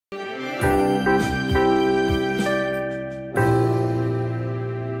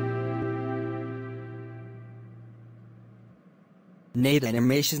Nate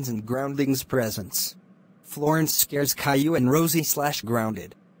animations and Groundling's presence. Florence scares Caillou and Rosie /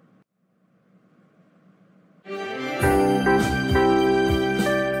 grounded.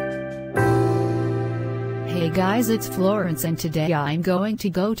 Hey guys, it's Florence and today I'm going to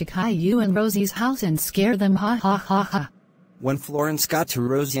go to Caillou and Rosie's house and scare them, ha ha ha ha. When Florence got to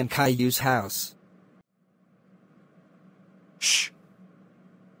Rosie and Caillou's house. Shh.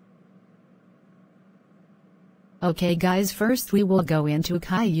 Okay guys, first we will go into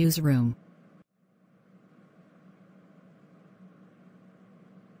Caillou's room.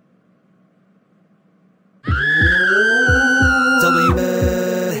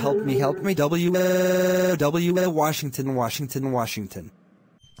 Help me, Washington.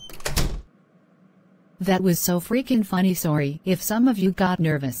 That was so freaking funny, sorry if some of you got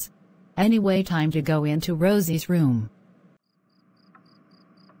nervous. Anyway, time to go into Rosie's room.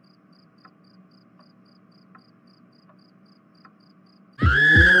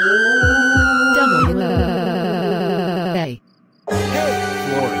 Hey,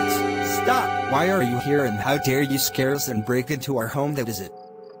 Florence, stop! Why are you here and how dare you scare us and break into our home? That is it.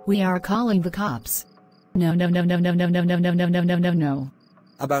 We are calling the cops. No.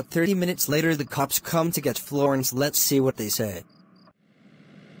 About 30 minutes later the cops come to get Florence. Let's see what they say.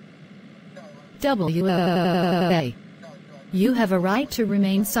 You have a right to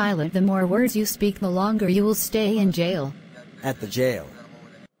remain silent. The more words you speak, the longer you will stay in jail. At the jail.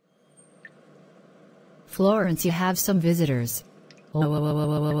 Florence, you have some visitors.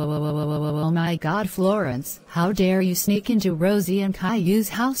 Oh my god, Florence, how dare you sneak into Rosie and Caillou's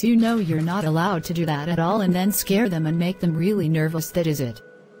house? You know you're not allowed to do that at all, and then scare them and make them really nervous. That is it.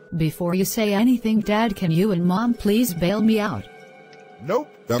 Before you say anything, Dad, can you and Mom please bail me out? Nope,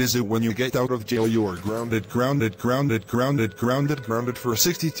 that is it. When you get out of jail you are grounded for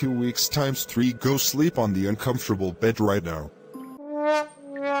 62 weeks times 3. Go sleep on the uncomfortable bed right now.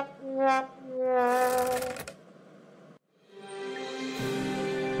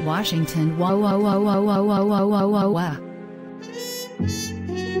 Washington, whoa.